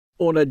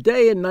On a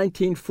day in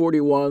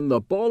 1941,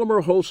 the Baltimore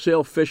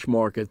Wholesale Fish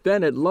Market,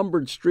 then at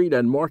Lombard Street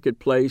and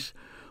Marketplace,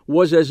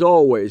 was as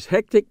always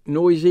hectic,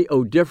 noisy,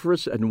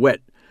 odoriferous, and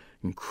wet,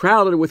 and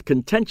crowded with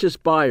contentious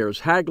buyers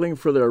haggling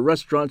for their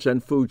restaurants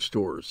and food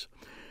stores.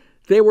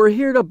 They were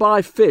here to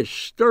buy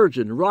fish,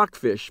 sturgeon,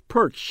 rockfish,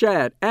 perch,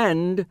 shad,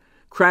 and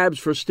crabs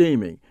for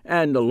steaming,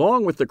 and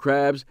along with the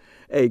crabs,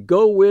 a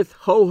go-with,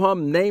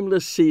 ho-hum,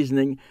 nameless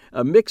seasoning,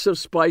 a mix of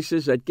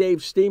spices that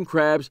gave steamed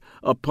crabs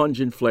a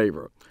pungent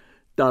flavor.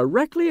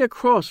 Directly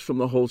across from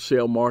the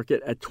wholesale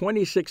market at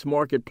 26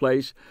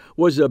 Marketplace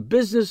was a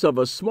business of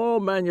a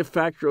small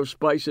manufacturer of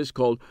spices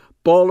called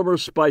Baltimore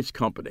Spice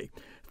Company,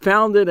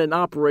 founded and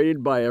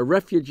operated by a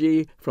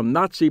refugee from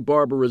Nazi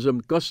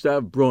barbarism,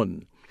 Gustav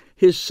Brunn.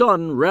 His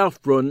son, Ralph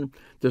Brunn,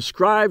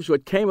 describes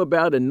what came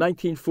about in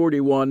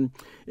 1941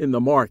 in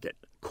the market.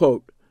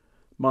 Quote,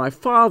 "My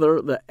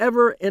father, the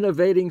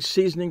ever-innovating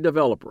seasoning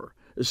developer,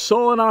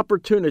 saw an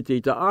opportunity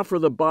to offer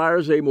the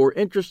buyers a more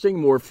interesting,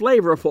 more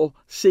flavorful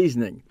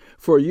seasoning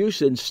for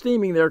use in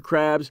steaming their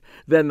crabs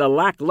than the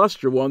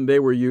lackluster one they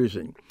were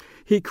using.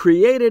 He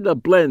created a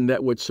blend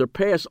that would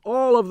surpass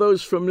all of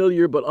those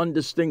familiar but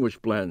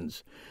undistinguished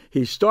blends.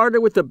 He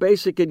started with the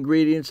basic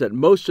ingredients that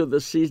most of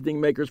the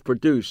seasoning makers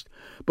produced,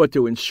 but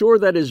to ensure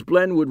that his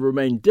blend would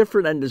remain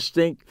different and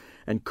distinct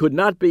and could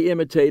not be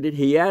imitated,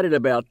 he added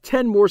about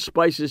 10 more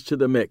spices to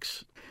the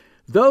mix.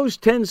 Those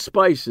 10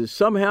 spices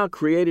somehow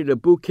created a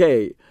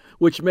bouquet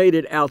which made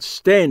it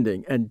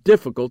outstanding and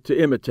difficult to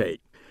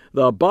imitate.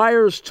 The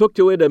buyers took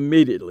to it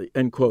immediately."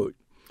 End quote.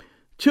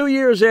 2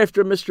 years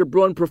after Mr.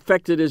 Brunn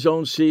perfected his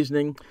own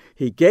seasoning,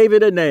 he gave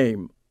it a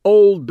name,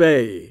 Old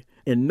Bay.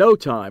 In no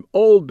time,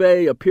 Old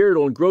Bay appeared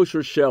on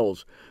grocers'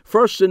 shelves,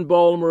 first in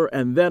Baltimore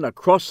and then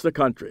across the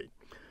country.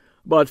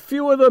 But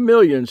few of the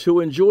millions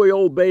who enjoy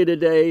Old Bay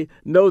today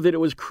know that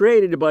it was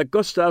created by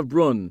Gustav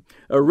Brunn,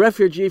 a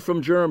refugee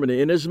from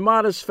Germany, in his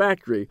modest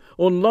factory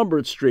on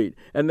Lombard Street,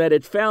 and that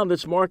it found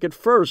its market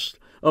first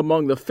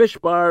among the fish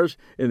buyers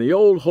in the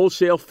old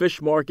wholesale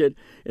fish market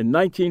in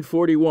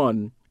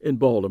 1941 in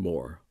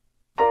Baltimore.